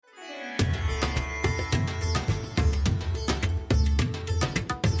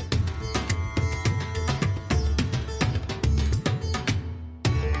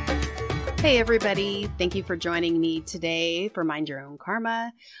Hey everybody, thank you for joining me today for Mind Your Own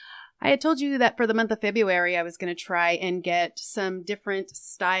Karma. I had told you that for the month of February, I was going to try and get some different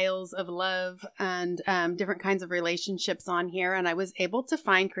styles of love and different kinds of relationships on here. And I was able to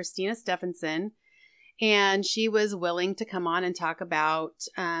find Christina Stephenson, and she was willing to come on and talk about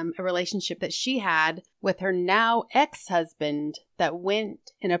a relationship that she had with her now ex-husband that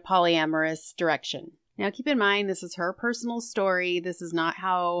went in a polyamorous direction. Now, keep in mind, this is her personal story. This is not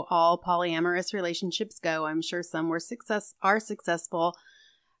how all polyamorous relationships go. I'm sure some are successful.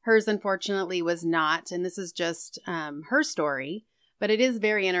 Hers, unfortunately, was not. And this is just her story. But it is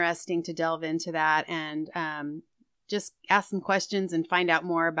very interesting to delve into that and just ask some questions and find out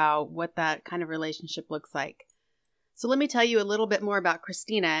more about what that kind of relationship looks like. So let me tell you a little bit more about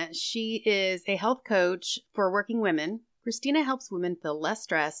Christina. She is a health coach for working women. Christina helps women feel less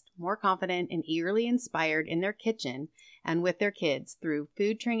stressed, more confident, and eagerly inspired in their kitchen and with their kids through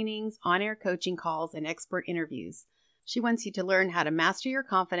food trainings, on-air coaching calls, and expert interviews. She wants you to learn how to master your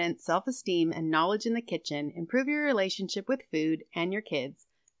confidence, self-esteem, and knowledge in the kitchen, improve your relationship with food and your kids,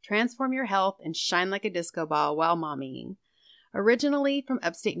 transform your health, and shine like a disco ball while mommying. Originally from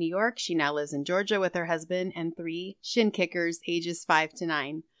upstate New York, she now lives in Georgia with her husband and 3 shin kickers ages 5 to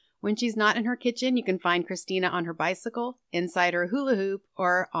 9. When she's not in her kitchen, you can find Christina on her bicycle, inside her hula hoop,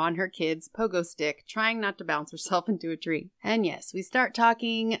 or on her kid's pogo stick, trying not to bounce herself into a tree. And yes, we start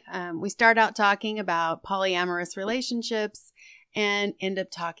out talking about polyamorous relationships and end up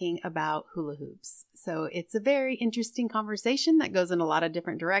talking about hula hoops. So it's a very interesting conversation that goes in a lot of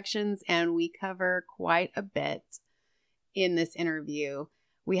different directions, and we cover quite a bit in this interview.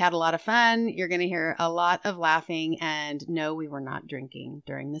 We had a lot of fun. You're going to hear a lot of laughing, and no, we were not drinking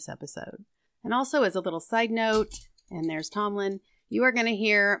during this episode. And also, as a little side note, and there's Tomlin, you are going to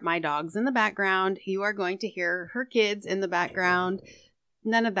hear my dogs in the background. You are going to hear her kids in the background.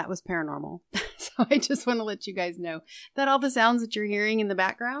 None of that was paranormal. So I just want to let you guys know that all the sounds that you're hearing in the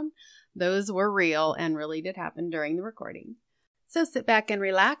background, those were real and really did happen during the recording. So sit back and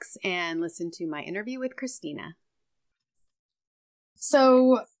relax and listen to my interview with Christina.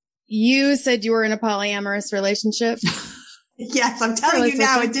 So you said you were in a polyamorous relationship? Yes, I'm telling you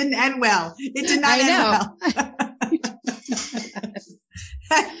now, it didn't end well. It did not end well.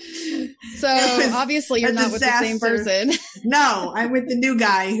 So obviously you're not with the same person. No, I'm with the new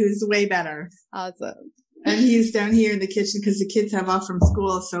guy who's way better. Awesome. And he's down here in the kitchen because the kids have off from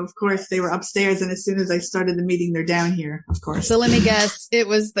school. So, of course, they were upstairs. And as soon as I started the meeting, they're down here, of course. So let me guess. It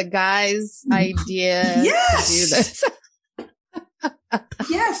was the guy's idea to do this.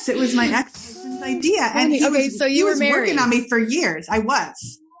 Yes, it was my ex-husband's idea. And so you were married. Working on me for years. I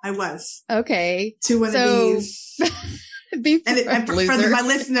was. Okay. To one of these. And for my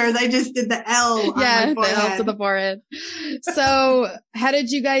listeners, I just did the L on my forehead. The L to the forehead. So how did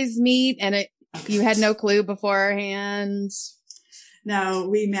you guys meet? And you had no clue beforehand? No,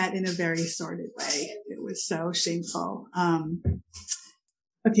 we met in a very sordid way. It was so shameful.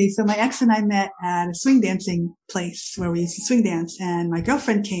 Okay, so my ex and I met at a swing dancing place where we used to swing dance, and my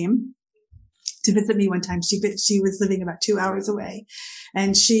girlfriend came to visit me one time. She was living about 2 hours away,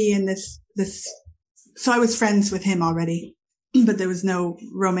 and she and so I was friends with him already, but there was no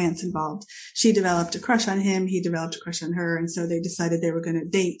romance involved. She developed a crush on him. He developed a crush on her. And so they decided they were going to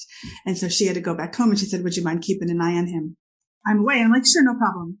date. And so she had to go back home, and she said, "Would you mind keeping an eye on him? I'm away." And I'm like, "Sure, no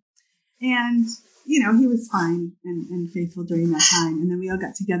problem." And he was fine and faithful during that time. And then we all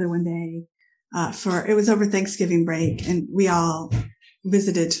got together one day, it was over Thanksgiving break, and we all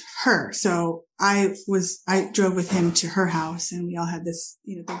visited her. So I drove with him to her house, and we all had this,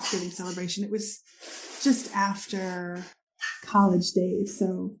 Thanksgiving celebration. It was just after college days.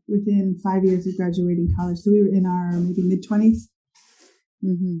 So within 5 years of graduating college. So we were in our maybe mid-20s.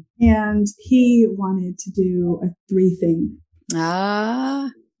 Mm-hmm. And he wanted to do a 3 thing.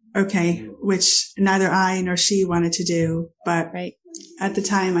 Okay, which neither I nor she wanted to do, but at the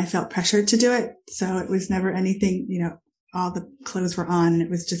time I felt pressured to do it. So it was never anything, all the clothes were on, and it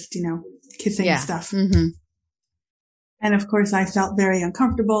was just, kissing and stuff. Mm-hmm. And of course I felt very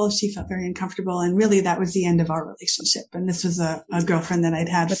uncomfortable. She felt very uncomfortable. And really that was the end of our relationship. And this was a girlfriend that I'd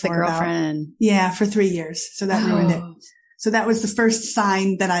had for 3 years. So that ruined it. So that was the first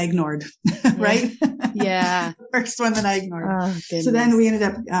sign that I ignored, right? Yeah. First one that I ignored. Oh, so then we ended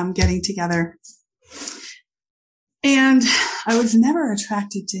up getting together. And I was never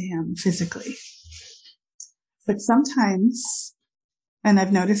attracted to him physically. But sometimes, and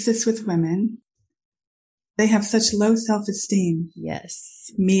I've noticed this with women, they have such low self-esteem. Yes.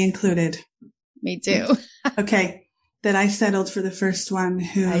 Me included. Me too. Okay. that I settled for the first one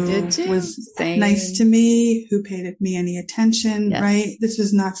who I did too. was Same. nice to me, who paid me any attention, Yes. right? This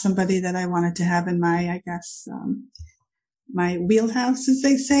was not somebody that I wanted to have in my, I guess, my wheelhouse, as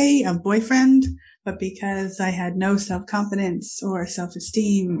they say, a boyfriend. But because I had no self-confidence or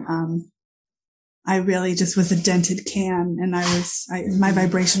self-esteem, I really just was a dented can, and my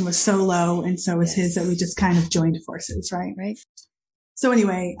vibration was so low, and so was his, that we just kind of joined forces, right? Right. So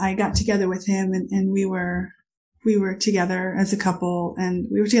anyway, I got together with him, and we were together as a couple, and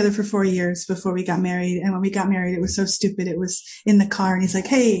we were together for 4 years before we got married. And when we got married, it was so stupid. It was in the car, and he's like,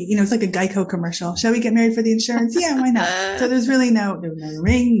 "Hey, it's like a Geico commercial. Shall we get married for the insurance?" Yeah, why not? So there was no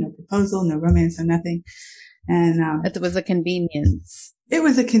ring, no proposal, no romance, no nothing. And It was a convenience. it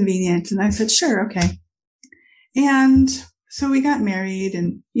was a convenience. And I said, "Sure, okay." And so we got married,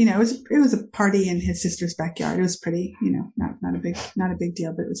 and it was a party in his sister's backyard. It was pretty, not a big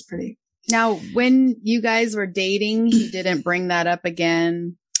deal, but it was pretty. Now, when you guys were dating, he didn't bring that up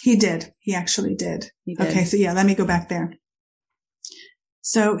again. He did. He actually did. He did. Okay. So yeah, let me go back there.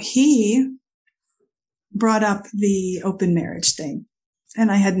 So he brought up the open marriage thing,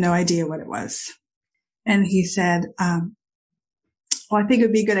 and I had no idea what it was. And he said, well, I think it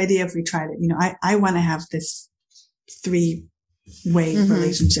would be a good idea if we tried it. I want to have this 3-way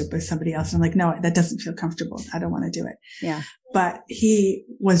relationship with somebody else. And I'm like, no, that doesn't feel comfortable. I don't want to do it. Yeah. But he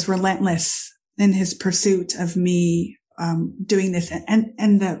was relentless in his pursuit of me doing this.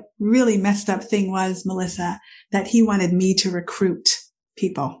 And the really messed up thing was, Melissa, that he wanted me to recruit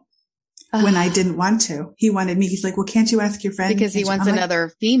people when I didn't want to. He wanted me. He's like, well, can't you ask your friend? Because he wants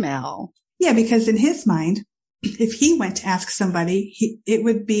another female. Yeah, because in his mind, if he went to ask somebody, it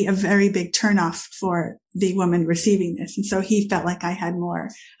would be a very big turnoff for the woman receiving this. And so he felt like I had more,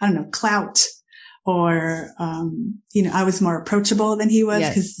 I don't know, clout, or, I was more approachable than he was,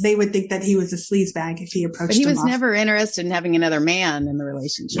 because they would think that he was a sleazebag if he approached them. But he was never interested in having another man in the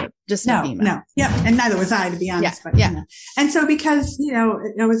relationship. Just a female. No. Yeah. And neither was I, to be honest. Yeah. But, yeah. And so because,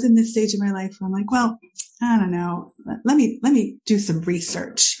 I was in this stage of my life where I'm like, well, I don't know. Let me do some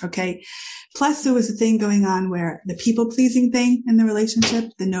research. Okay. Plus there was a thing going on where the people pleasing thing in the relationship,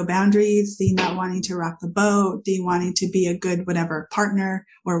 the no boundaries, the not wanting to rock the boat, the wanting to be a good, whatever, partner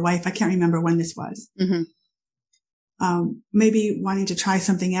or wife. I can't remember when this was. Mm-hmm. Maybe wanting to try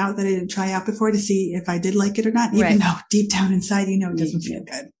something out that I didn't try out before to see if I did like it or not, even though deep down inside, it doesn't feel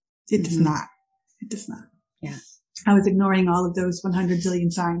good. It does not. It does not. Yeah. I was ignoring all of those 100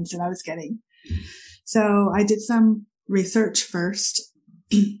 zillion signs that I was getting. So I did some research first,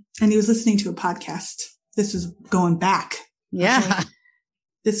 and he was listening to a podcast. This was going back. Yeah. Okay?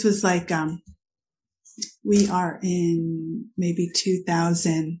 This was like, we are in maybe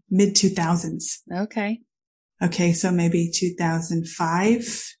 2000, mid 2000s. Okay. Okay. So maybe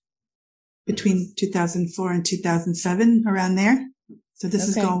 2005, between 2004 and 2007, around there. So this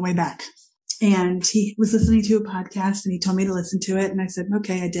is going way back. And he was listening to a podcast, and he told me to listen to it. And I said,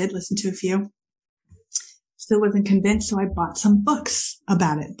 okay, I did listen to a few. Still wasn't convinced. So I bought some books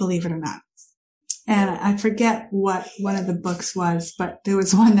about it, believe it or not. And I forget what one of the books was, but there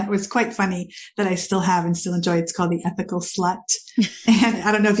was one that was quite funny that I still have and still enjoy. It's called The Ethical Slut. And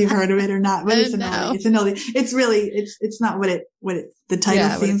I don't know if you've heard of it or not, but it's an oldie. It's really, it's not what the title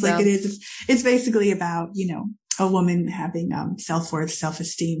seems like it is. It's basically about, a woman having, self-worth,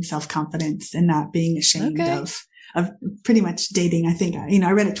 self-esteem, self-confidence, and not being ashamed of pretty much dating. I think,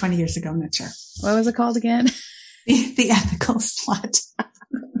 I read it 20 years ago. I'm not sure. What was it called again? The Ethical Slut.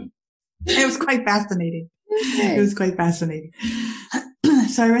 It was quite fascinating. Okay. It was quite fascinating.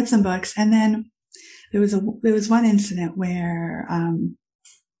 So I read some books, and then there was one incident where,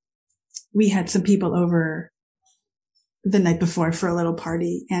 we had some people over the night before for a little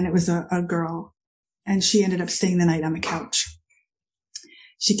party, and it was a girl, and she ended up staying the night on the couch.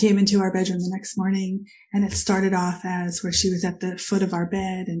 She came into our bedroom the next morning, and it started off as where she was at the foot of our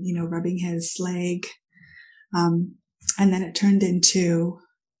bed and, rubbing his leg. And then it turned into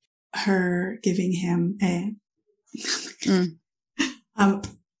her giving him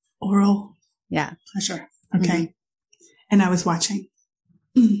oral. Yeah. Sure. Okay. Mm-hmm. And I was watching,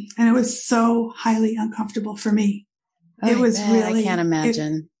 and it was so highly uncomfortable for me. It was really, I can't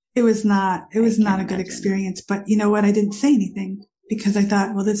imagine. It was not a good experience, but you know what? I didn't say anything because I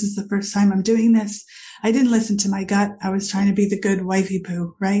thought, well, this is the first time I'm doing this. I didn't listen to my gut. I was trying to be the good wifey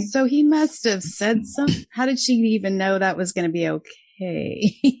poo, right? So he must have said something. How did she even know that was going to be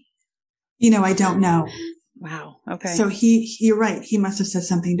okay? I don't know. Wow. Okay. So you're right. He must have said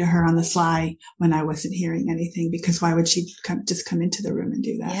something to her on the sly when I wasn't hearing anything, because why would she just come into the room and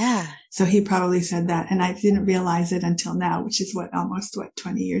do that? Yeah. So he probably said that, and I didn't realize it until now, which is almost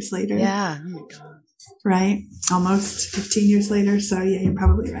 20 years later. Yeah. Oh my God. Right. Almost 15 years later. So yeah, you're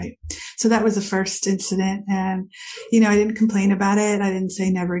probably right. So that was the first incident. And, I didn't complain about it. I didn't say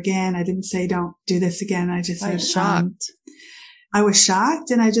never again. I didn't say don't do this again. I just I said, was shocked. I was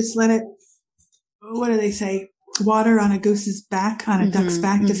shocked, and I just let it, what do they say? Water on a goose's back, on a duck's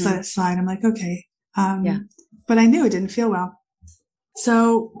back, just let it slide. I'm like, okay. But I knew it didn't feel well.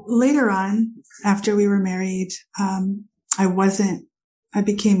 So later on, after we were married, I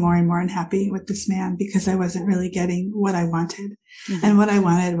became more and more unhappy with this man because I wasn't really getting what I wanted. Mm-hmm. And what I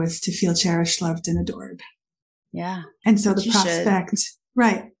wanted was to feel cherished, loved, and adored. Yeah. And so the prospect,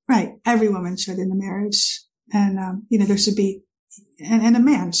 right. Every woman should in a marriage. And, there should be, and a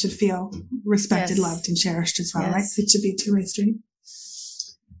man should feel respected, loved, and cherished as well, right? It should be a two-way street.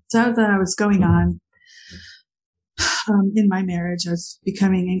 So as I was going on, in my marriage, I was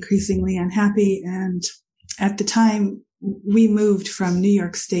becoming increasingly unhappy. And at the time, we moved from New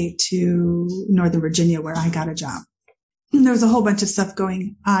York State to Northern Virginia, where I got a job. And there was a whole bunch of stuff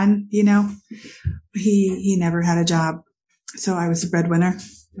going on, He never had a job, so I was the breadwinner.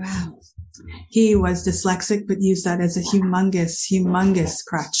 Wow. He was dyslexic, but used that as a humongous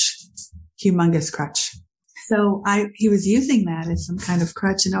crutch. So he was using that as some kind of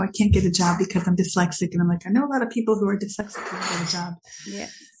crutch. I can't get a job because I'm dyslexic. And I'm like, I know a lot of people who are dyslexic who don't get a job. Yeah.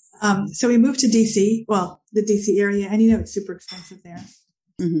 So we moved to DC, the DC area, and it's super expensive there.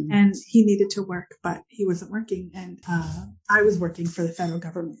 Mm-hmm. And he needed to work, but he wasn't working. And I was working for the federal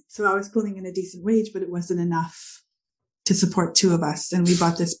government. So I was pulling in a decent wage, but it wasn't enough to support two of us. And we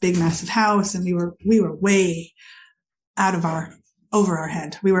bought this big, massive house, and we were way over our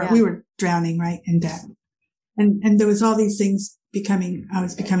head. We were drowning, right, in debt. And there was all these things I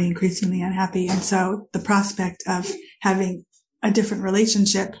was becoming increasingly unhappy. And so the prospect of having a different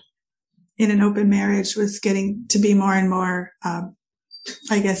relationship in an open marriage was getting to be more and more,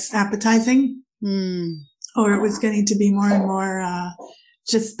 appetizing. Or it was getting to be more and more,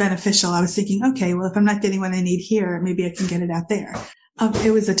 just beneficial. I was thinking, okay, well, if I'm not getting what I need here, maybe I can get it out there.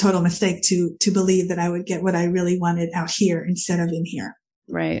 It was a total mistake to believe that I would get what I really wanted out here instead of in here.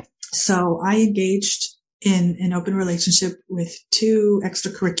 Right. So I engaged in an open relationship with two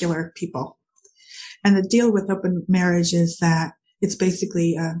extracurricular people. And the deal with open marriage is that it's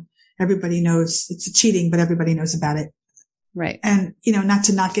basically, everybody knows it's cheating, but everybody knows about it. Right. And, not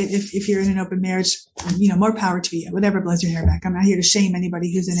to knock it if you're in an open marriage, more power to you, whatever blows your hair back. I'm not here to shame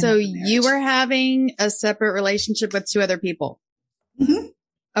anybody who's in an open marriage. So you were having a separate relationship with two other people. Mm-hmm.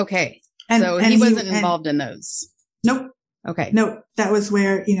 Okay. And he wasn't involved in those. Nope. Okay. Nope. That was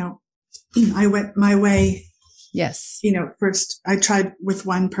where, I went my way. Yes. First I tried with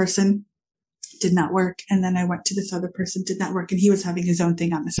one person, did not work. And then I went to this other person, did not work. And he was having his own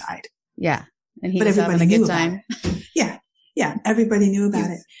thing on the side. Yeah. And he was having a good time. Yeah. Yeah. Everybody knew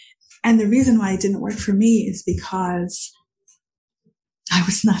about it. And the reason why it didn't work for me is because I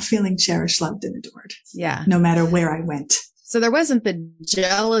was not feeling cherished, loved, and adored. Yeah. No matter where I went. So there wasn't the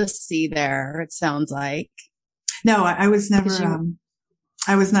jealousy there, it sounds like. No, I was never,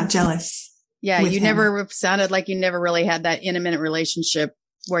 I was not jealous. Yeah. You never sounded like you never really had that intimate relationship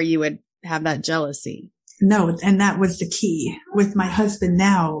where you would have that jealousy. No. And that was the key with my husband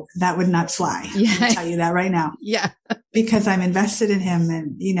now. That would not fly. Yeah. I'll tell you that right now. Yeah. Because I'm invested in him,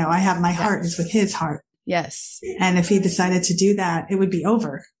 and, I have my heart is with his heart. Yes. And if he decided to do that, it would be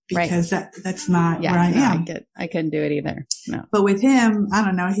over because that's not where I am. I couldn't do it either. No. But with him, I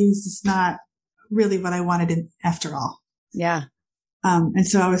don't know. He was just not really what I wanted after all. Yeah. And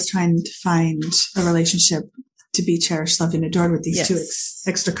so I was trying to find a relationship to be cherished, loved, and adored with these two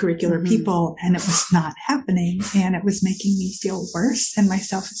extracurricular people. And it was not happening. And it was making me feel worse. And my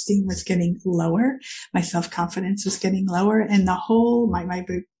self-esteem was getting lower. My self-confidence was getting lower. And the whole, my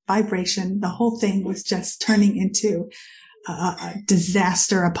vibration, the whole thing was just turning into a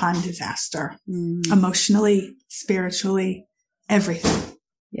disaster upon disaster, emotionally, spiritually, everything.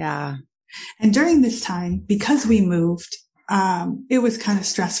 Yeah. And during this time, because we moved, it was kind of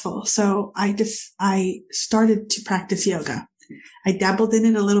stressful. So I started to practice yoga. I dabbled in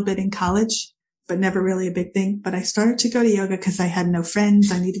it a little bit in college, but never really a big thing. But I started to go to yoga because I had no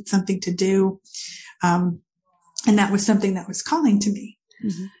friends. I needed something to do. And that was something that was calling to me.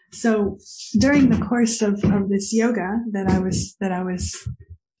 Mm-hmm. So during the course of this yoga that I was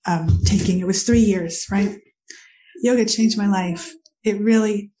taking, it was 3 years, right? Yoga changed my life. It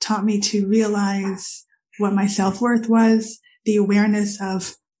really taught me to realize what my self-worth was, the awareness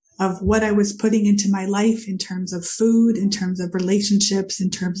of of what I was putting into my life in terms of food, in terms of relationships, in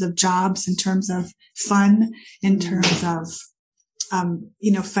terms of jobs, in terms of fun, in terms of,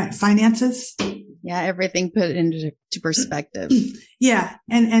 finances. Yeah. Everything put into perspective. Yeah.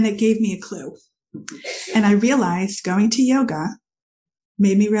 And it gave me a clue. And I realized going to yoga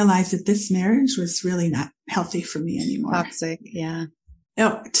made me realize that this marriage was really not healthy for me anymore. Toxic. Yeah.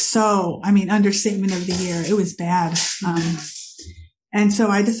 Oh, so, understatement of the year. It was bad. And so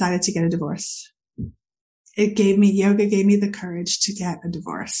I decided to get a divorce. Yoga gave me the courage to get a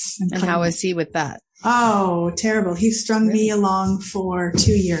divorce. And how was he with that? Oh, terrible. He strung me along for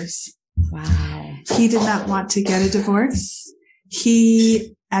 2 years. Wow. He did not want to get a divorce.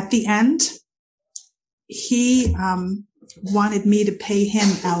 At the end, he wanted me to pay him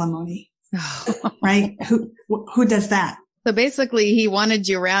alimony. Right? Who does that? So basically he wanted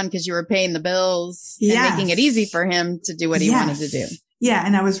you around because you were paying the bills and making it easy for him to do what he wanted to do. Yeah.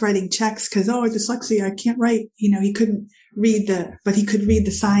 And I was writing checks because, dyslexia, I can't write. He couldn't read but he could read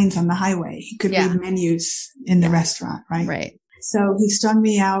the signs on the highway. He could read menus in the restaurant. Right. Right. So he strung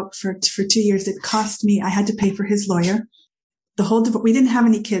me out for 2 years. It cost me, I had to pay for his lawyer. The whole divorce. We didn't have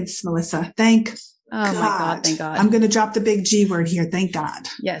any kids, Melissa. Thank God. My God. Thank God. I'm going to drop the big G word here. Thank God.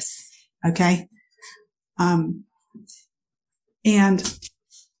 Yes. Okay. And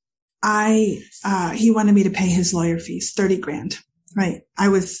he wanted me to pay his lawyer fees, $30,000. Right. I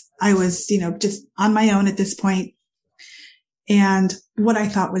was, just on my own at this point. And what I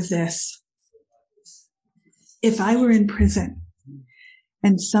thought was this: if I were in prison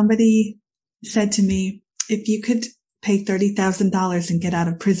and somebody said to me, if you could pay $30,000 and get out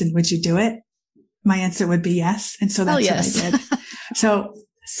of prison, would you do it? My answer would be yes. And so that's what I did.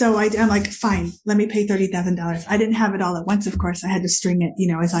 So I'm like, fine, let me pay $30,000. I didn't have it all at once, of course. I had to string it,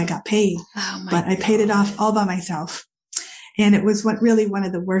 as I got paid. But I paid it off all by myself. And it was really one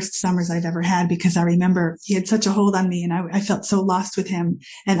of the worst summers I've ever had, because I remember he had such a hold on me and I felt so lost with him.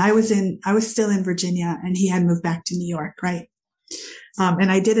 And I was still in Virginia and he had moved back to New York. Right.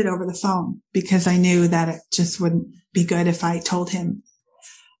 And I did it over the phone because I knew that it just wouldn't be good if I told him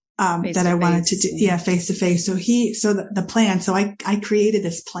that I wanted to do, face to face. So the plan, so I created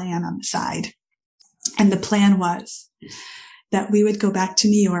this plan on the side, and the plan was that we would go back to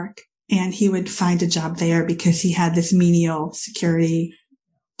New York and he would find a job there because he had this menial security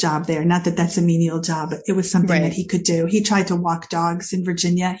job there. Not that that's a menial job, but it was something that he could do. He tried to walk dogs in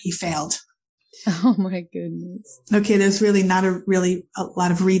Virginia. He failed. Oh my goodness. Okay. There's really not a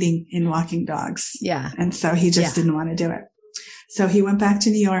lot of reading in walking dogs. Yeah. And so he just didn't want to do it. So he went back to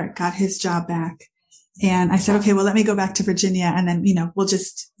New York, got his job back. And I said, okay, well, let me go back to Virginia. And then,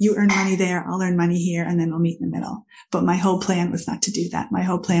 you earn money there. I'll earn money here. And then we'll meet in the middle. But my whole plan was not to do that. My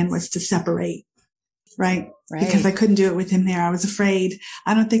whole plan was to separate. Right. Because I couldn't do it with him there. I was afraid.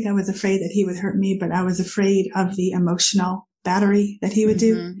 I don't think I was afraid that he would hurt me, but I was afraid of the emotional battery that he would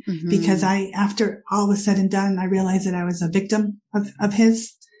do, because after all was said and done, I realized that I was a victim of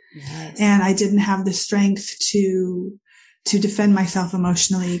his. Yes. And I didn't have the strength to defend myself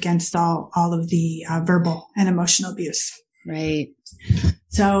emotionally against all of the verbal and emotional abuse. Right.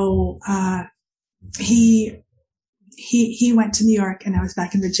 So he went to New York and I was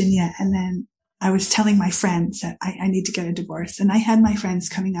back in Virginia, and then I was telling my friends that I need to get a divorce. And I had my friends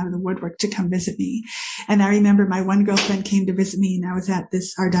coming out of the woodwork to come visit me. And I remember my one girlfriend came to visit me, and I was at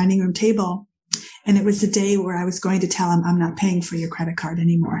our dining room table, and it was the day where I was going to tell him, I'm not paying for your credit card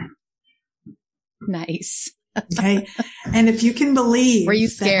anymore. Nice. Okay. And if you can believe. Were you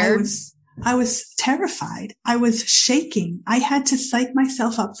scared? I was terrified. I was shaking. I had to psych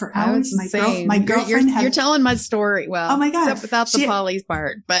myself up for hours. My girlfriend you're telling my story. Well, oh my God. Except without the Polly's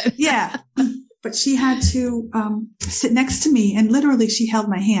part, but yeah. But she had to sit next to me, and literally she held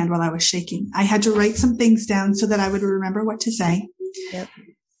my hand while I was shaking. I had to write some things down so that I would remember what to say. Yep.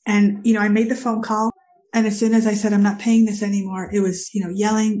 And, I made the phone call. And as soon as I said, I'm not paying this anymore, it was,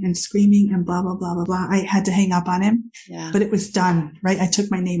 yelling and screaming and blah, blah, blah, blah, blah. I had to hang up on him, but it was done, right? I took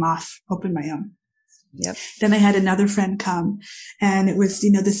my name off, opened my own. Yep. Then I had another friend come, and it was,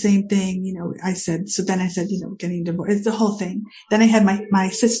 the same thing, I said, getting divorced, it's the whole thing. Then I had my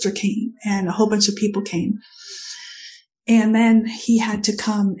sister came, and a whole bunch of people came. And then he had to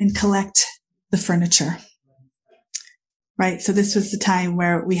come and collect the furniture. Right. So this was the time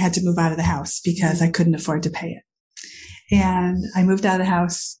where we had to move out of the house because I couldn't afford to pay it. And I moved out of the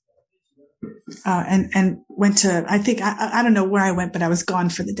house, and went to, I think, I don't know where I went, but I was gone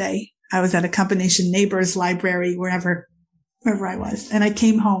for the day. I was at a combination neighbor's library, wherever I was. And I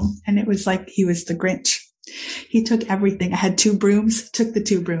came home, and it was like he was the Grinch. He took everything. I had 2 brooms, took the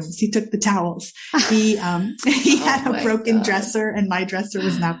 2 brooms. He took the towels. He had a broken dresser, and my dresser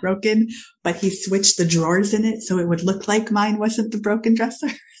was not broken, but he switched the drawers in it so it would look like mine wasn't the broken dresser.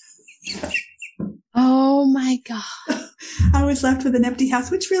 Oh my God. I was left with an empty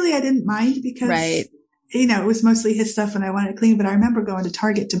house, which really I didn't mind because, it was mostly his stuff and I wanted it clean. But I remember going to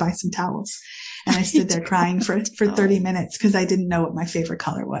Target to buy some towels, and I stood there crying for 30 minutes because I didn't know what my favorite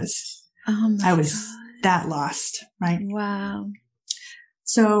color was. Oh my I was that lost, right? Wow.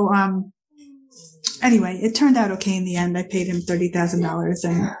 So, anyway, it turned out okay in the end. I paid him $30,000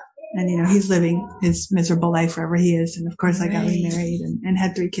 and he's living his miserable life wherever he is. And of course I got remarried and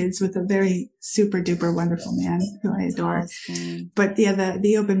had 3 kids with a very super duper wonderful man who I adore. Awesome. But yeah,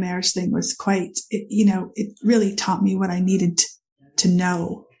 the open marriage thing was it really taught me what I needed to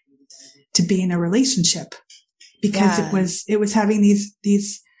know to be in a relationship, because it was having these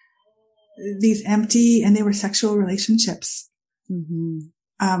empty, and they were sexual relationships. Mm-hmm.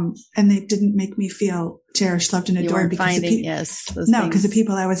 And they didn't make me feel cherished, loved, and adored because the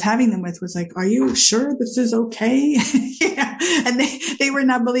people I was having them with was like, "Are you sure this is okay?" Yeah. And they were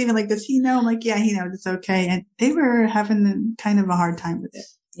not believing, like, does he know? I'm like, yeah, he knows it's okay. And they were having kind of a hard time with it,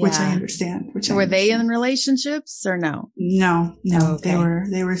 which I understand. Were they in relationships or no? No, okay.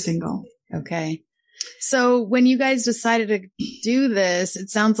 They were single. Okay. So when you guys decided to do this, it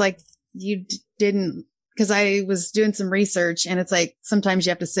sounds like you didn't, because I was doing some research, and it's like sometimes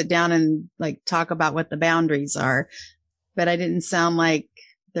you have to sit down and like talk about what the boundaries are, but I didn't sound like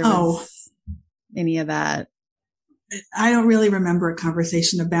there was any of that. I don't really remember a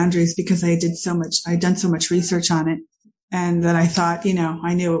conversation of boundaries because I'd done so much research on it, and that I thought,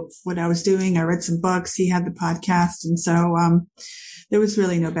 I knew what I was doing. I read some books. He had the podcast. And so, there was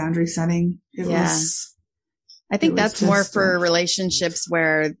really no boundary setting. I think that's more for relationships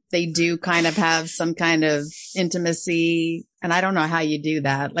where they do kind of have some kind of intimacy. And I don't know how you do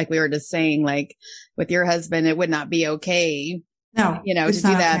that. Like we were just saying, like with your husband, it would not be okay. No, to do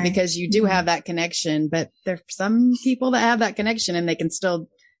that okay. Because you do have that connection, but there's some people that have that connection and they can still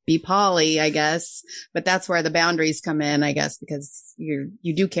be poly, I guess. But that's where the boundaries come in, I guess, because you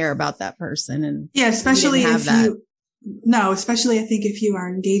do care about that person. And especially I think if you are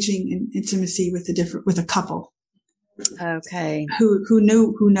engaging in intimacy with a couple. Okay. Who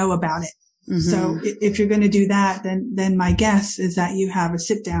know about it. Mm-hmm. So if you're going to do that, then my guess is that you have a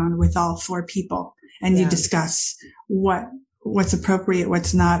sit down with all 4 people and you discuss what's appropriate,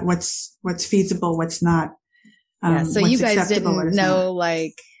 what's not, what's feasible, what's not. So you guys didn't know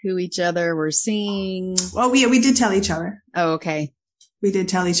like who each other were seeing. Oh yeah, we did tell each other. Oh, okay. We did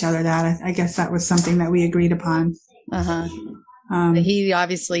tell each other that. I guess that was something that we agreed upon. He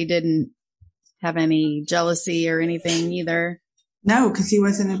obviously didn't have any jealousy or anything either. No, because he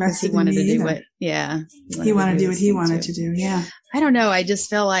wasn't invested. He wanted in me to do either. He wanted to do what he wanted to do. Yeah. I don't know. I just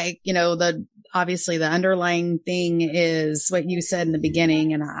feel like, obviously the underlying thing is what you said in the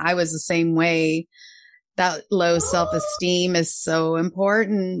beginning. And I was the same way. That low self-esteem is so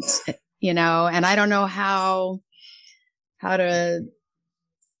important, and I don't know how to,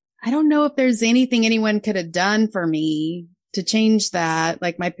 I don't know if there's anything anyone could have done for me to change that.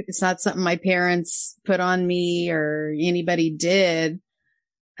 Like it's not something my parents put on me or anybody did.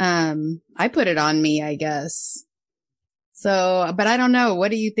 I put it on me, I guess. So, but I don't know.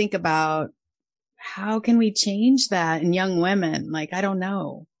 What do you think about how can we change that in young women? Like, I don't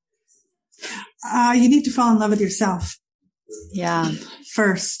know. You need to fall in love with yourself. Yeah.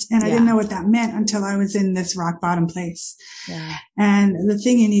 First. And I didn't know what that meant until I was in this rock bottom place. Yeah. And the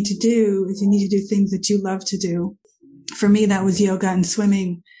thing you need to do is you need to do things that you love to do. For me, that was yoga and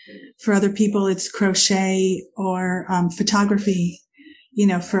swimming. For other people, it's crochet or photography.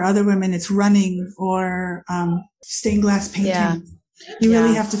 For other women, it's running or stained glass painting. Yeah. You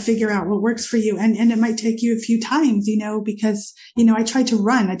really have to figure out what works for you. And it might take you a few times, because, I tried to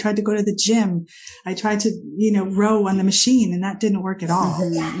run. I tried to go to the gym. I tried to, row on the machine, and that didn't work at all.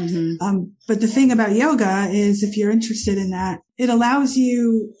 Mm-hmm. But the thing about yoga is if you're interested in that, it allows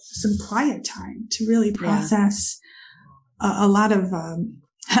you some quiet time to really process a lot of,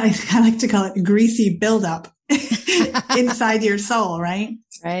 I like to call it greasy buildup inside your soul, right?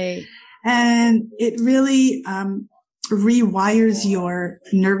 Right. And it really, rewires your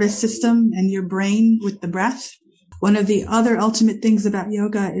nervous system and your brain with the breath. One of the other ultimate things about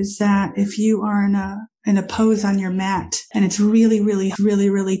yoga is that if you are in a in a pose on your mat, and it's really, really, really,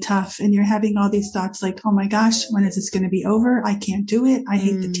 really tough. And you're having all these thoughts like, oh my gosh, when is this going to be over? I can't do it. I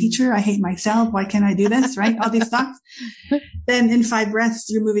hate the teacher. I hate myself. Why can't I do this? Right? All these thoughts. Then in 5 breaths,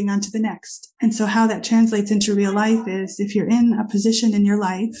 you're moving on to the next. And so how that translates into real life is if you're in a position in your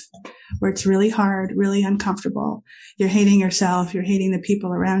life where it's really hard, really uncomfortable, you're hating yourself, you're hating the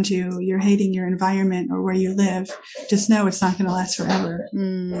people around you, you're hating your environment or where you live, just know it's not going to last forever.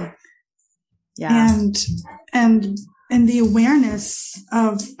 Yeah. And the awareness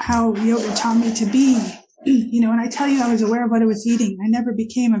of how yoga taught me to be, when I tell you I was aware of what I was eating, I never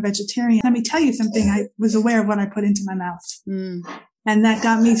became a vegetarian. Let me tell you something. I was aware of what I put into my mouth. And that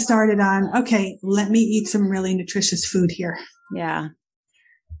got me started on, okay, let me eat some really nutritious food here. Yeah.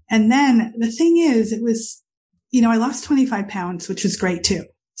 And then the thing is, it was, I lost 25 pounds, which was great too.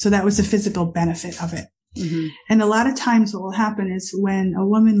 So that was the physical benefit of it. And a lot of times what will happen is when a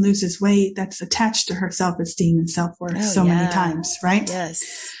woman loses weight, that's attached to her self-esteem and self-worth many times, right? Yes.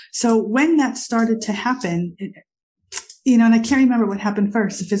 So when that started to happen, and I can't remember what happened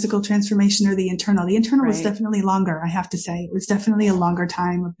first, the physical transformation or the internal. The internal was definitely longer, I have to say. It was definitely a longer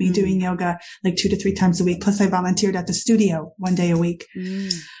time of me doing yoga like 2 to 3 times a week. Plus I volunteered at the studio 1 day a week.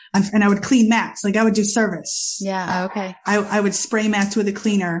 And I would clean mats. Like I would do service. Yeah. Okay. I would spray mats with a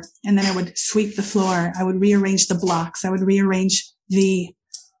cleaner, and then I would sweep the floor. I would rearrange the blocks. I would rearrange the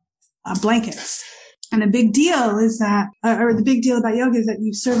blankets. And the big deal is that, or the big deal about yoga is that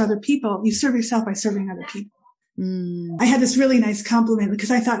you serve other people. You serve yourself by serving other people. I had this really nice compliment because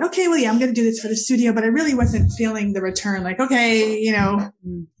I thought, okay, well, yeah, I'm going to do this for the studio, but I really wasn't feeling the return. Like, okay,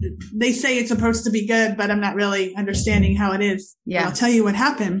 they say it's supposed to be good, but I'm not really understanding how it is. Yeah. But I'll tell you what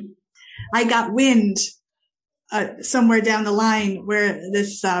happened. I got wind somewhere down the line where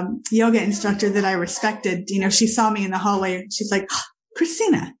this yoga instructor that I respected, she saw me in the hallway. She's like, oh,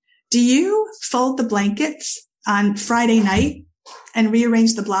 Christina, do you fold the blankets on Friday night and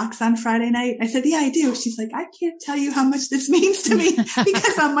rearrange the blocks on Friday night? I said, yeah, I do. She's like, I can't tell you how much this means to me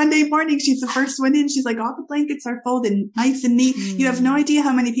because on Monday morning, she's the first one in. She's like, all the blankets are folded nice and neat. You have no idea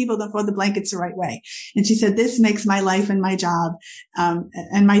how many people don't fold the blankets the right way. And she said, this makes my life and my job,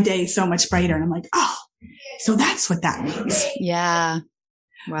 and my day so much brighter. And I'm like, oh, so that's what that means. Yeah.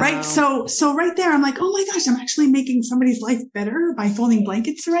 Wow. Right. So right there, I'm like, oh my gosh, I'm actually making somebody's life better by folding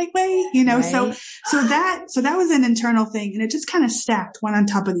blankets the right way. Right. So that was an internal thing, and it just kind of stacked one on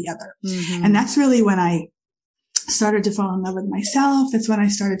top of the other. And that's really when I started to fall in love with myself. That's when I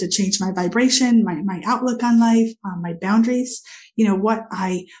started to change my vibration, my outlook on life, my boundaries, what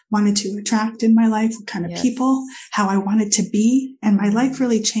I wanted to attract in my life, what kind of people, how I wanted to be. And my life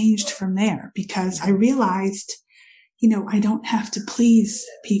really changed from there because I realized, I don't have to please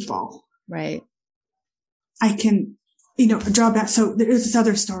people. Right. I can, draw back. So there was this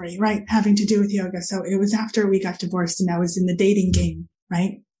other story, right, having to do with yoga. So it was after we got divorced and I was in the dating game,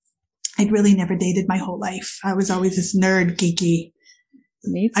 right? I'd really never dated my whole life. I was always this nerd, geeky.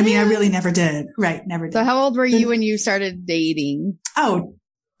 Me too. I mean, I really never did. Right. Never did. So how old were you when you started dating? Oh,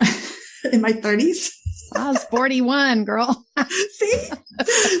 in my 30s. I was 41, girl. See,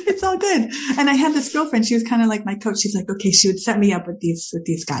 it's all good. And I had this girlfriend. She was kind of like my coach. She's like, okay, she would set me up with these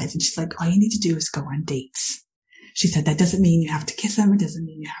guys. And she's like, all you need to do is go on dates. She said, that doesn't mean you have to kiss them. It doesn't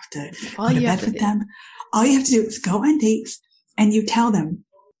mean you have to go to bed with them. All you have to do is go on dates and you tell them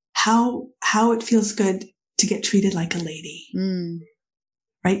how it feels good to get treated like a lady.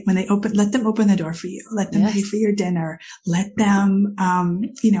 Right? When they let them open the door for you. Let them pay for your dinner. Let them,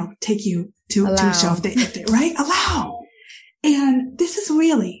 take you to a show if they, right? Allow. And this is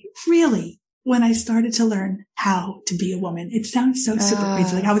really, really when I started to learn how to be a woman. It sounds so super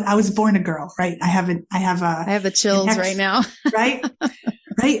crazy. Like I was born a girl, right? I have the chills right now. Right?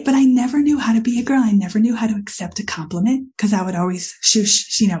 Right. But I never knew how to be a girl. I never knew how to accept a compliment because I would always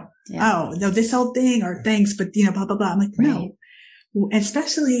oh, no, this old thing or thanks, but blah, blah, blah. I'm like, no.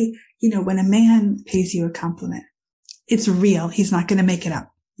 Especially, when a man pays you a compliment, it's real. He's not going to make it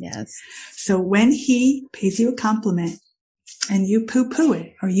up. Yes. So when he pays you a compliment and you poo-poo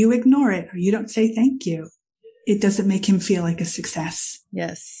it or you ignore it or you don't say thank you, it doesn't make him feel like a success.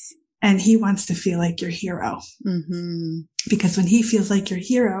 Yes. And he wants to feel like your hero. Because when he feels like your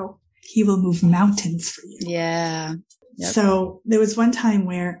hero, he will move mountains for you. Yeah. Yep. So there was one time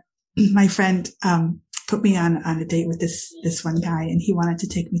where my friend, put me on a date with this one guy, and he wanted to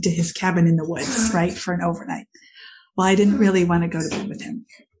take me to his cabin in the woods, right, for an overnight. Well, I didn't really want to go to bed with him.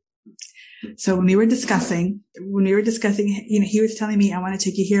 So when we were discussing, he was telling me, I want to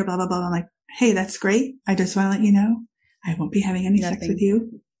take you here, blah, blah, blah. I'm like, hey, that's great. I just want to let you know, I won't be having any sex with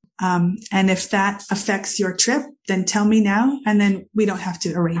you. And if that affects your trip, then tell me now. And then we don't have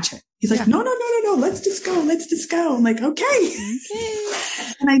to arrange it. He's like, no, let's just go. Let's just go. I'm like, okay.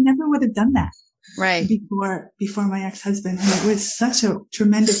 And I never would have done that. Right. Before my ex-husband. And it was such a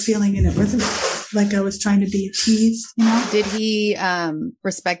tremendous feeling. And it wasn't like I was trying to be a tease, you know? Did he,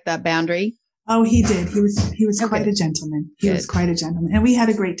 respect that boundary? Oh, he did. He was quite a gentleman. He was quite a gentleman. And we had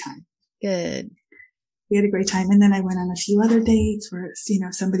a great time. Good. We had a great time. And then I went on a few other dates where,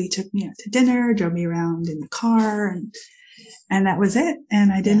 somebody took me out to dinner, drove me around in the car, and that was it.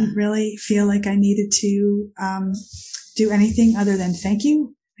 And I didn't really feel like I needed to, do anything other than thank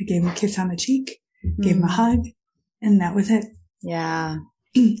you. I gave him a kiss on the cheek, gave him a hug, and that was it. Yeah.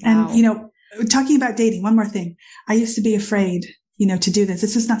 And, talking about dating, one more thing. I used to be afraid, to do this.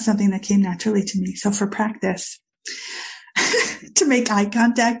 This is not something that came naturally to me. So for practice, to make eye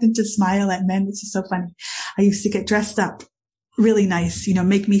contact and to smile at men, which is so funny, I used to get dressed up really nice,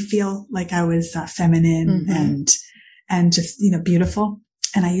 make me feel like I was feminine and just, beautiful.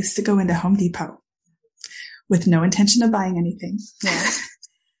 And I used to go into Home Depot with no intention of buying anything. Yeah.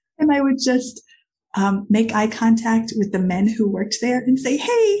 And I would just make eye contact with the men who worked there and say,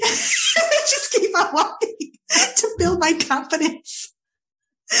 hey, just keep on walking to build my confidence.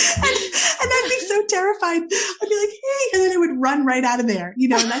 And I'd be so terrified. I'd be like, hey, and then I would run right out of there,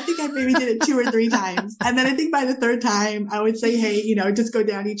 and I think I maybe did it 2 or 3 times. And then I think by the 3rd time I would say, hey, just go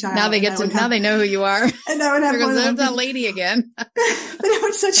down each aisle. Now they know who you are. And I would have there's that lady again. But it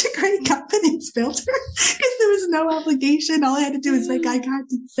was such a great confidence builder because there was no obligation. All I had to do was make eye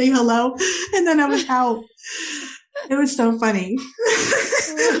contact and say hello. And then I was out. It was so funny.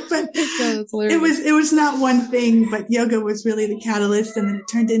 But it was not one thing, but yoga was really the catalyst. And then it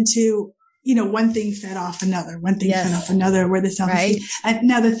turned into, one thing fed off another, fed off another, where the self-esteem. Right. And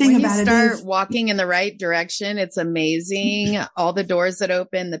now the thing about it is, when you start walking in the right direction, it's amazing. All the doors that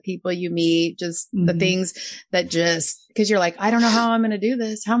open, the people you meet, just the things that because you're like, I don't know how I'm going to do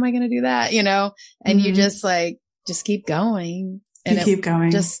this. How am I going to do that? And you just keep going. And you keep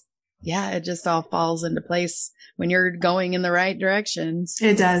going. It just all falls into place when you're going in the right directions.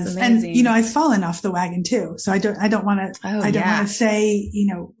 It does. And, I've fallen off the wagon too. So I don't want to say,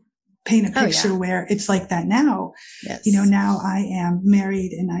 paint a picture where it's like that now. Yes. Now I am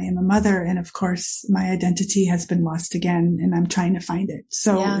married and I am a mother. And of course my identity has been lost again and I'm trying to find it.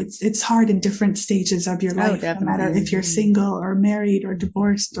 So it's hard in different stages of your life, no matter if you're single or married or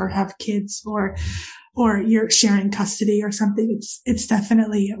divorced or have kids or you're sharing custody or something. It's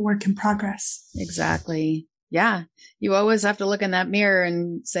definitely a work in progress. Exactly. Yeah. You always have to look in that mirror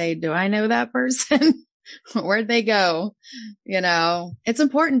and say, do I know that person? Where'd they go? It's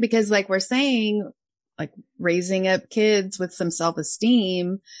important because like we're saying, like raising up kids with some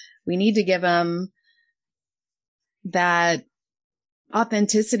self-esteem, we need to give them that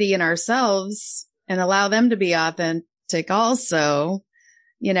authenticity in ourselves and allow them to be authentic also.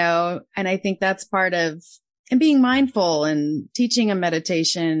 And I think that's part of, and being mindful and teaching them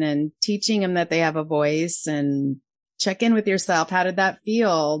meditation and teaching them that they have a voice and check in with yourself. How did that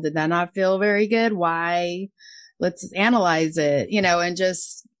feel? Did that not feel very good? Why? Let's analyze it, and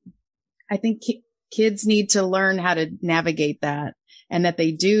just, I think kids need to learn how to navigate that and that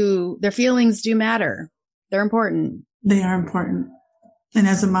their feelings do matter. They're important. They are important. And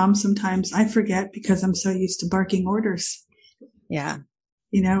as a mom, sometimes I forget because I'm so used to barking orders. Yeah.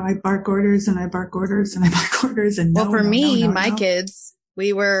 I bark orders and I bark orders and I bark orders. And my kids,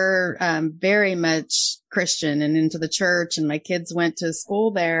 we were very much Christian and into the church, and my kids went to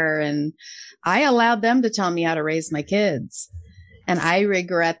school there, and I allowed them to tell me how to raise my kids. And I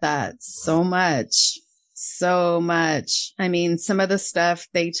regret that so much. I mean, some of the stuff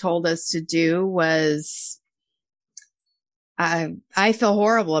they told us to do was, I feel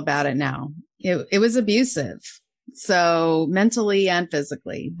horrible about it now. It was abusive. So mentally and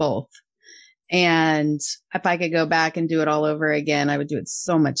physically, both. And if I could go back and do it all over again, I would do it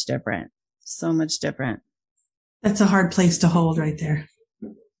so much different. So much different. That's a hard place to hold right there.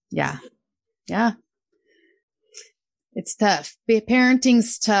 Yeah. Yeah. It's tough.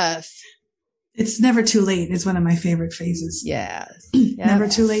 Parenting's tough. It's never too late is one of my favorite phrases. Yeah. Yep. Never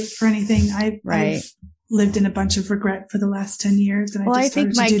too late for anything. I've lived in a bunch of regret for the last 10 years. And I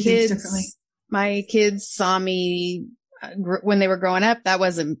think my kids saw me when they were growing up. That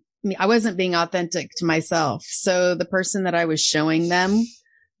wasn't me. I wasn't being authentic to myself. So the person that I was showing them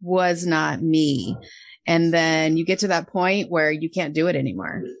was not me. And then you get to that point where you can't do it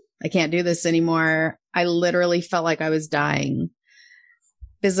anymore. I can't do this anymore. I literally felt like I was dying.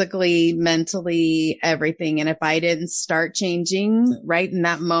 Physically, mentally, everything. And if I didn't start changing right in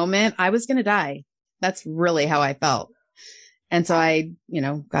that moment, I was going to die. That's really how I felt. And so I,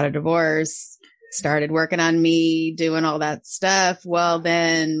 got a divorce, started working on me, doing all that stuff. Well,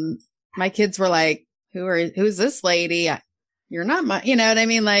 then my kids were like, who's this lady? You're not my, you know what I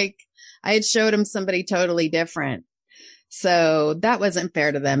mean? Like I had showed them somebody totally different. So that wasn't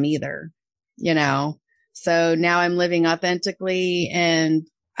fair to them either, you know? So now I'm living authentically and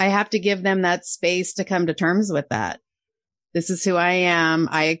I have to give them that space to come to terms with that. This is who I am.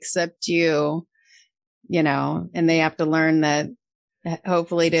 I accept you, you know, and they have to learn that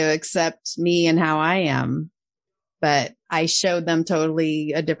hopefully to accept me and how I am. But I showed them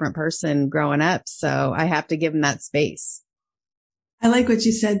totally a different person growing up. So I have to give them that space. I like what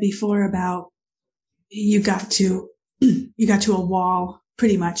you said before about you got to a wall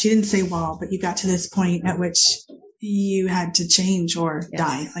pretty much. You didn't say wall, but you got to this point at which you had to change or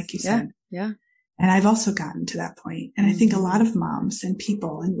die, like you said. Yeah. And I've also gotten to that point. And I think a lot of moms and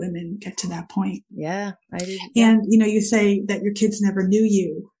people and women get to that point. Yeah, I do. And, you know, you say that your kids never knew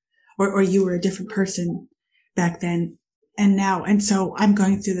you or you were a different person back then and now. And so I'm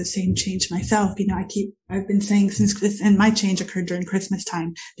going through the same change myself. You know, I've been saying since this, and my change occurred during Christmas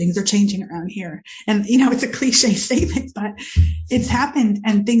time, things are changing around here. And, you know, it's a cliche statement, but it's happened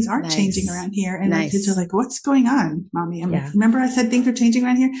and things are changing around here. And my kids are like, what's going on, mommy? I'm like, remember I said things are changing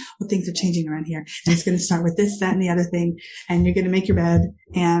around here? Well, things are changing around here. And it's going to start with this, that, and the other thing. And you're going to make your bed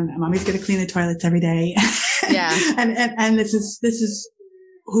and mommy's going to clean the toilets every day. Yeah. and this is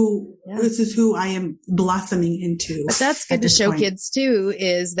who I am blossoming into. But that's good to show kids too,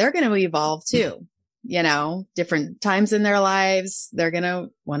 is they're going to evolve too. You know, different times in their lives, they're going to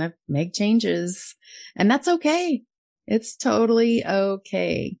want to make changes and that's okay. It's totally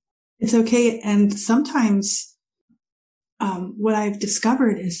okay. It's okay. And sometimes, what I've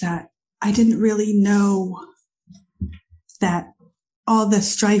discovered is that I didn't really know that all the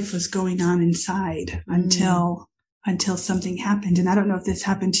strife was going on inside until something happened. And I don't know if this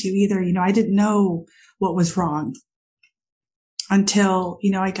happened to you either. You know, I didn't know what was wrong until,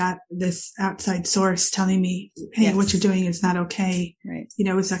 you know, I got this outside source telling me, hey, what you're doing is not okay. Right. You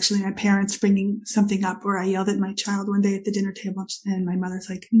know, it was actually my parents bringing something up where I yelled at my child one day at the dinner table and my mother's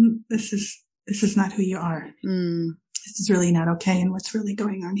like, this is not who you are. This is really not okay. And what's really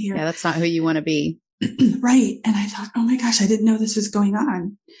going on here? Yeah. That's not who you want to be. Right. And I thought, oh my gosh, I didn't know this was going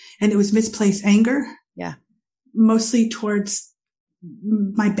on. And it was misplaced anger. Yeah. Mostly towards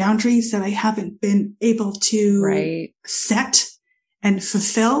my boundaries that I haven't been able to set and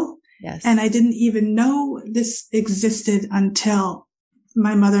fulfill. Yes. And I didn't even know this existed until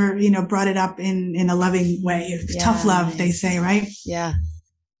my mother, you know, brought it up in a loving way. Tough love, they say, right? Yeah.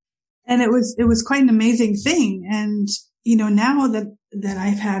 And it was quite an amazing thing. And, you know, now that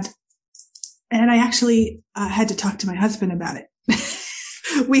I've had, and I actually had to talk to my husband about it.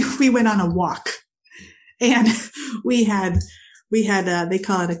 We went on a walk. And we had, they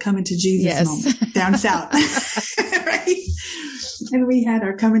call it a coming to Jesus moment down south, right? And we had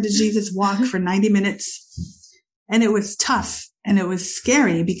our coming to Jesus walk for 90 minutes and it was tough and it was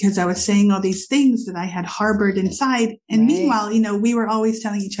scary because I was saying all these things that I had harbored inside. And meanwhile, you know, we were always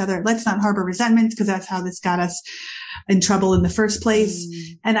telling each other, let's not harbor resentments because that's how this got us in trouble in the first place.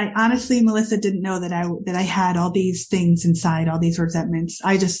 And I honestly, Melissa, didn't know that I had all these things inside, all these resentments.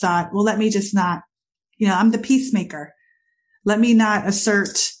 I just thought, well, let me just not, you know, I'm the peacemaker. Let me not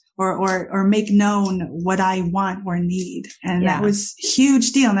assert or make known what I want or need. And that was a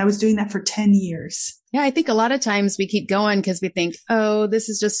huge deal. And I was doing that for 10 years. Yeah. I think a lot of times we keep going because we think, oh, this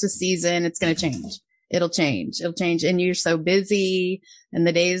is just a season. It's going to change. It'll change. It'll change. And you're so busy and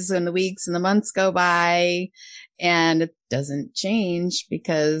the days and the weeks and the months go by and it doesn't change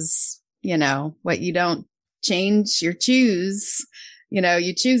because, you know, what you don't change, you choose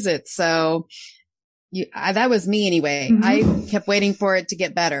it. So that was me anyway. I kept waiting for it to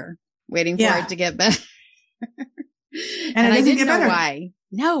get better, for it to get better. and I didn't know why.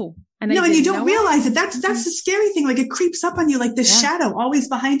 No. And you don't realize it. That's the scary thing. Like it creeps up on you, like this shadow always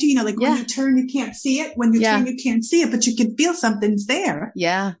behind you. You know, like when you turn, you can't see it. When you turn, you can't see it, but you can feel something's there.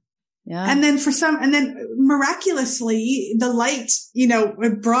 Yeah. Yeah. And then miraculously the light, you know,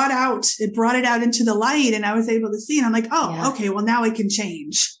 it brought it out into the light and I was able to see. And I'm like, okay, well now I can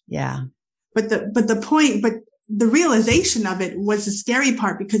change. Yeah. But the realization of it was the scary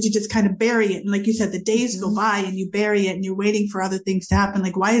part because you just kind of bury it. And like you said, the days go by and you bury it and you're waiting for other things to happen.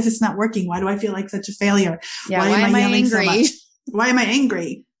 Like, why is this not working? Why do I feel like such a failure? Yeah. Why am I yelling angry? So much? Why am I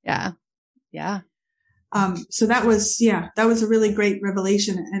angry? Yeah. Yeah. So that was a really great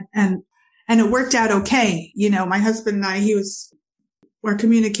revelation and it worked out okay. You know, my husband and I, our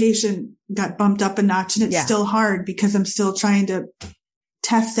communication got bumped up a notch and it's still hard because I'm still trying to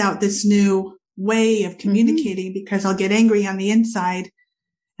test out this new way of communicating because I'll get angry on the inside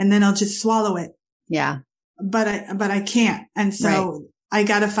and then I'll just swallow it. Yeah. But I can't. And so I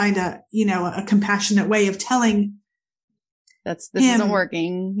got to find a compassionate way of telling this isn't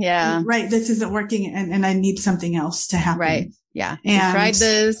working. Yeah. Right. This isn't working. And I need something else to happen. Right. Yeah. And we tried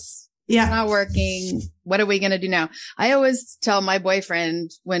this. Yeah. It's not working. What are we going to do now? I always tell my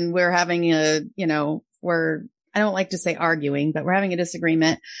boyfriend when we're having I don't like to say arguing, but we're having a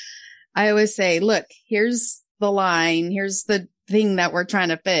disagreement. I always say, look, here's the line. Here's the thing that we're trying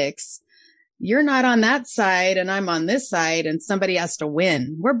to fix. You're not on that side and I'm on this side and somebody has to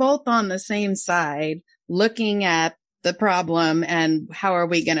win. We're both on the same side looking at the problem and how are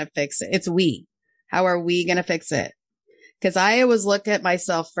we going to fix it? It's we. How are we going to fix it? Because I always look at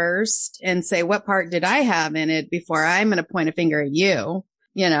myself first and say, what part did I have in it before I'm going to point a finger at you?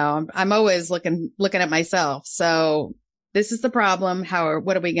 I'm always looking at myself. So this is the problem.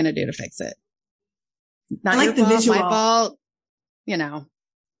 What are we going to do to fix it? Not I like the visual. My fault.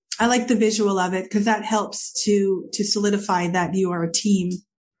 I like the visual of it because that helps to solidify that you are a team.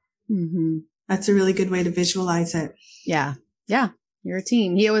 Mm-hmm. That's a really good way to visualize it. Yeah. Yeah. You're a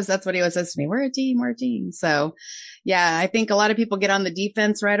team. That's what he always says to me. We're a team. We're a team. So yeah, I think a lot of people get on the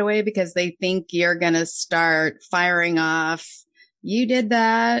defense right away because they think you're going to start firing off. You did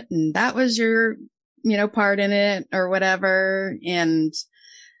that and that was your, part in it or whatever. And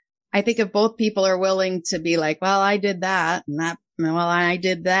I think if both people are willing to be like, well, I did that and I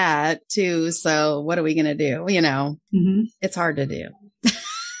did that too. So what are we going to do? Mm-hmm. It's hard to do.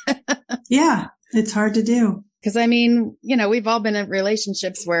 Yeah, it's hard to do. Cause we've all been in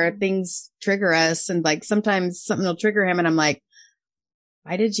relationships where things trigger us and like sometimes something will trigger him and I'm like,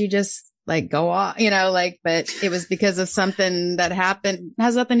 why did you just go off, but it was because of something that happened,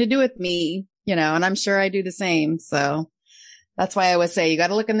 has nothing to do with me, and I'm sure I do the same. So that's why I always say you got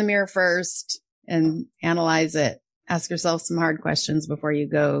to look in the mirror first and analyze it. Ask yourself some hard questions before you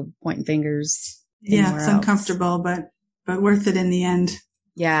go pointing fingers. Yeah, it's uncomfortable, but worth it in the end.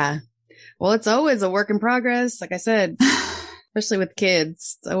 Yeah. Well, it's always a work in progress. Like I said, especially with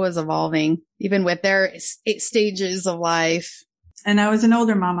kids, it's always evolving, even with their stages of life. And I was an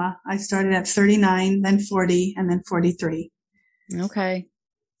older mama. I started at 39, then 40, and then 43. Okay.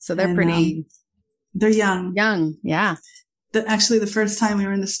 So they're pretty. They're young. Young. Yeah. Actually, the first time we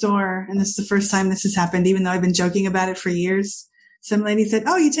were in the store, and this is the first time this has happened, even though I've been joking about it for years, some lady said,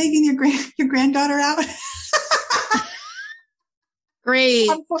 "Oh, you taking your granddaughter out?" Great.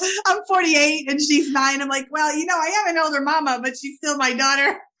 I'm 48 and she's 9. I'm like, well, I am an older mama, but she's still my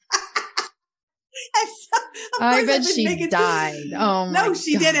daughter. I bet she died. Oh my No,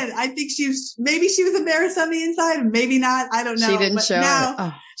 she didn't. I think maybe she was embarrassed on the inside, maybe not. I don't know. She didn't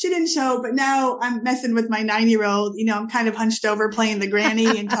show. She didn't show, but now I'm messing with my 9-year-old. I'm kind of hunched over playing the granny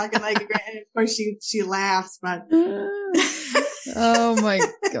and talking like a granny. Of course she laughs, but. Oh my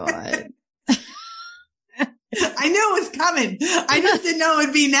God. I knew it was coming. I just didn't know it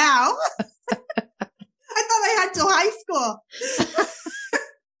would be now. I thought I had till high school.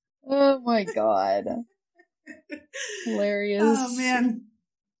 Oh my God. Hilarious. Oh man.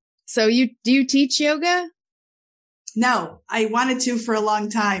 So do you teach yoga? No, I wanted to for a long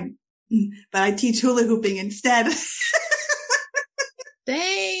time, but I teach hula hooping instead.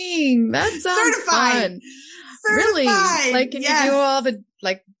 Dang, that sounds fun. Certified. Really? Can you do all the,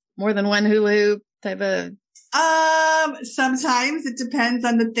 more than one hula hoop type of? Sometimes it depends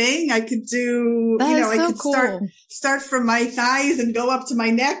on the thing. I could do, I could cool. start from my thighs and go up to my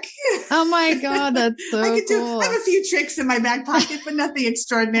neck. Oh my God. That's so cool. I have a few tricks in my back pocket, but nothing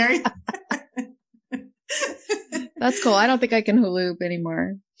extraordinary. That's cool. I don't think I can hula hoop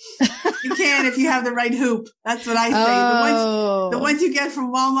anymore. You can if you have the right hoop. That's what I say. Oh. The ones you get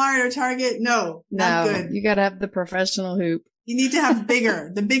from Walmart or Target, not good. You got to have the professional hoop. You need to have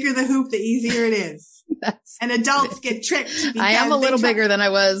bigger. The bigger the hoop, the easier it is. And adults get tricked. I am a little bigger than I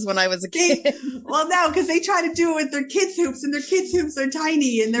was when I was a kid. Well, no, because they try to do it with their kids' hoops, and their kids' hoops are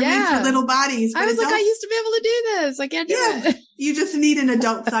tiny, and they're made for little bodies. I was I used to be able to do this. I can't do it. You just need an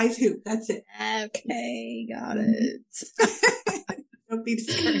adult size hoop. That's it. Okay, got it. Don't be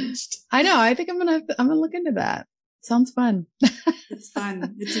discouraged. I know. I think I'm gonna look into that. Sounds fun. It's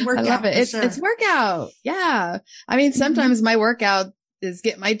fun. It's a workout. I love it. It's workout. Yeah. I mean, sometimes my workout is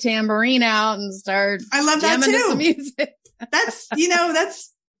get my tambourine out and start. I love that too. To some music. That's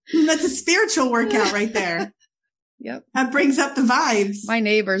a spiritual workout right there. Yep. That brings up the vibes. My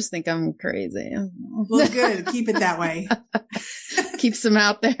neighbors think I'm crazy. Well, good. Keep it that way. Keeps them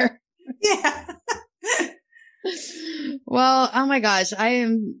out there. Yeah. Well, oh my gosh, I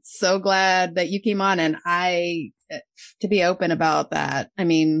am so glad that you came on and to be open about that. I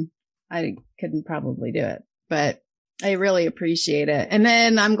mean, I couldn't probably do it, but I really appreciate it. And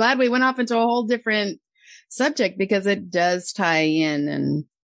then I'm glad we went off into a whole different subject because it does tie in, and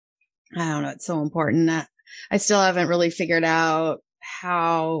I don't know, it's so important. I still haven't really figured out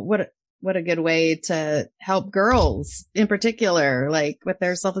what a good way to help girls in particular, like with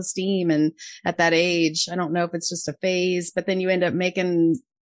their self-esteem. And at that age, I don't know if it's just a phase, but then you end up making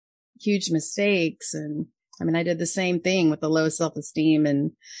huge mistakes. And I mean, I did the same thing with the low self-esteem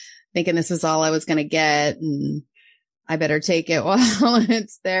and thinking this was all I was going to get, and I better take it while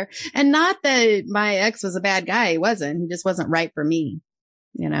it's there. And not that my ex was a bad guy. He wasn't. He just wasn't right for me,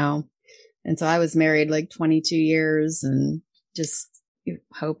 you know? And so I was married like 22 years and just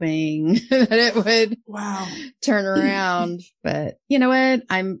hoping that it would turn around. But you know what?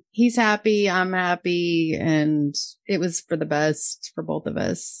 He's happy. I'm happy. And it was for the best for both of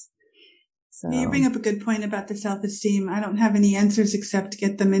us. So you bring up a good point about the self-esteem. I don't have any answers except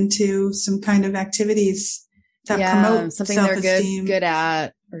get them into some kind of activities that promote something self-esteem. they're good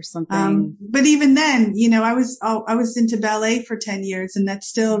at or something. But even then, you know, I was into ballet for 10 years and that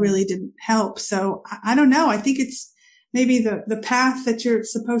still really didn't help. So I don't know. I think it's maybe the path that you're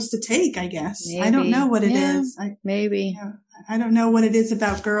supposed to take, I guess. Maybe. I don't know what it is. I don't know what it is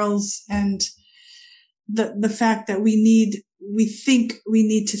about girls and the fact that we think we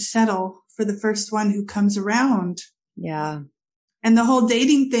need to settle for the first one who comes around. Yeah. And the whole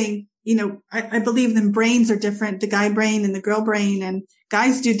dating thing, you know, I believe them brains are different, the guy brain and the girl brain, and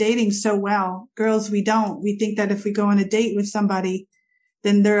guys do dating so well. Girls, we don't. We think that if we go on a date with somebody,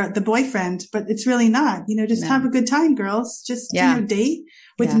 then they're the boyfriend, but it's really not. You know, just have a good time, girls. Just, you know, date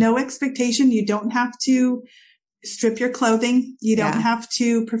with no expectation. You don't have to strip your clothing. You don't have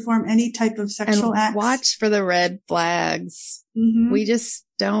to perform any type of sexual acts. Watch for the red flags. Mm-hmm. We just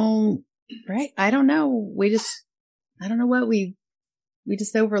don't, right? I don't know. I don't know what we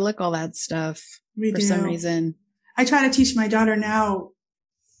just overlook all that stuff for some reason. I try to teach my daughter now,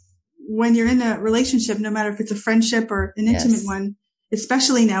 when you're in a relationship, no matter if it's a friendship or an intimate one,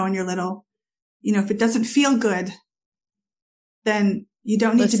 especially now when you're little, you know, if it doesn't feel good, then you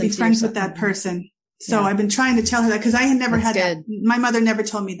don't need to be friends with that person. So I've been trying to tell her that because I had never had that. My mother never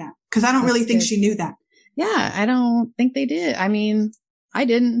told me that because I don't really think she knew that. Yeah, I don't think they did. I mean, I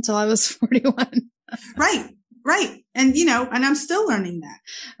didn't until I was 41. Right. And, you know, and I'm still learning that.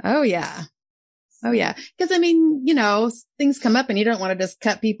 Oh, yeah. Because, I mean, you know, things come up and you don't want to just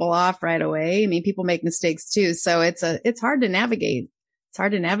cut people off right away. I mean, people make mistakes too. So it's hard to navigate. It's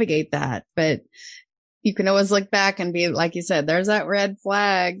hard to navigate that, but you can always look back and be, like you said, there's that red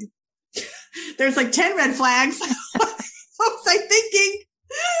flag. There's like 10 red flags. What was I thinking?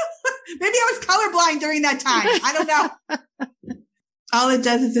 Maybe I was colorblind during that time. I don't know. All it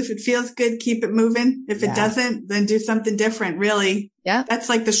does is if it feels good, keep it moving. If it doesn't, then do something different, really. Yeah. That's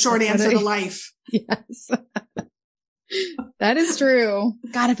like the short answer to life. Yes. That is true.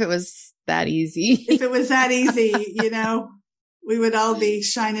 God, if it was that easy. If it was that easy, you know, we would all be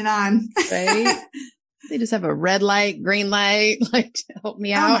shining on. Right? They just have a red light, green light, like, help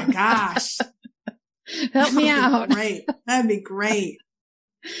me out. Oh my gosh. Help me out. Great. That'd be great.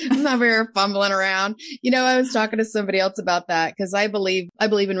 I'm over here fumbling around. You know, I was talking to somebody else about that because I believe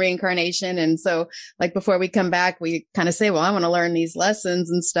in reincarnation. And so like before we come back, we kind of say, well, I want to learn these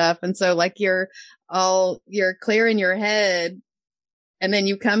lessons and stuff. And so like you're clear in your head and then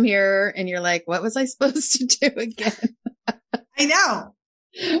you come here and you're like, what was I supposed to do again? I know.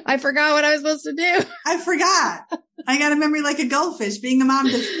 I forgot what I was supposed to do. I forgot. I got a memory like a goldfish. Being a mom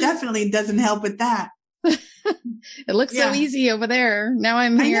definitely doesn't help with that. It looks so easy over there. Now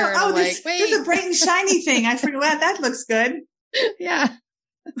I'm here. I know. Oh, there's a bright and shiny thing. I forgot. Wow, that looks good. Yeah.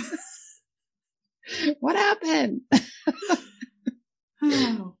 What happened?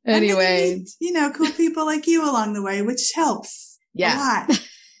 Oh. Anyway, meet, you know, cool people like you along the way, which helps a lot.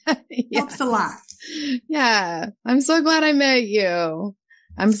 Helps a lot. Yeah. I'm so glad I met you.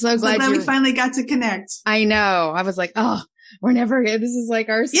 I'm so glad we finally got to connect. I know. I was like, oh, we're never good. This is like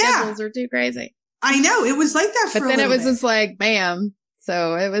our schedules are too crazy. I know. It was like that for a little bit. But then it was just like, bam.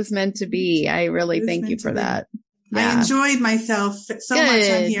 So it was meant to be. I really thank you for that. Yeah. I enjoyed myself so much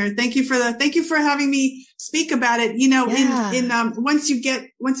on here. Thank you for having me speak about it. You know, once you get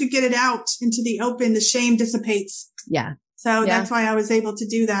it out into the open, the shame dissipates. Yeah. So that's why I was able to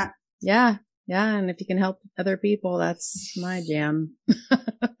do that. Yeah. Yeah. And if you can help other people, that's my jam.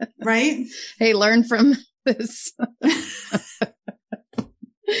 Right? Hey, learn from this.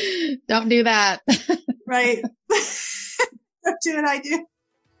 Don't do that. Right. Don't do what I do.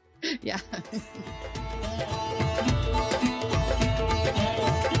 Yeah.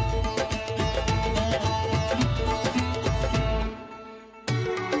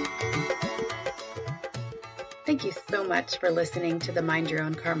 Thank Thank you so much for listening to the Mind Your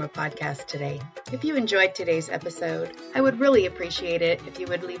Own Karma podcast today. If you enjoyed today's episode, I would really appreciate it if you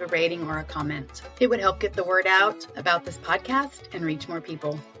would leave a rating or a comment. It would help get the word out about this podcast and reach more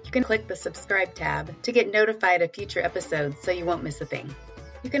people. You can click the subscribe tab to get notified of future episodes so you won't miss a thing.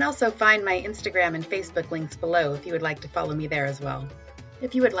 You can also find my Instagram and Facebook links below if you would like to follow me there as well.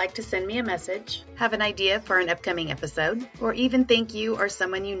 If you would like to send me a message, have an idea for an upcoming episode, or even think you or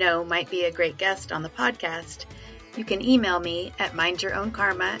someone you know might be a great guest on the podcast, you can email me at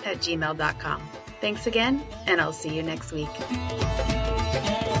mindyourownkarma@gmail.com. Thanks again, and I'll see you next week.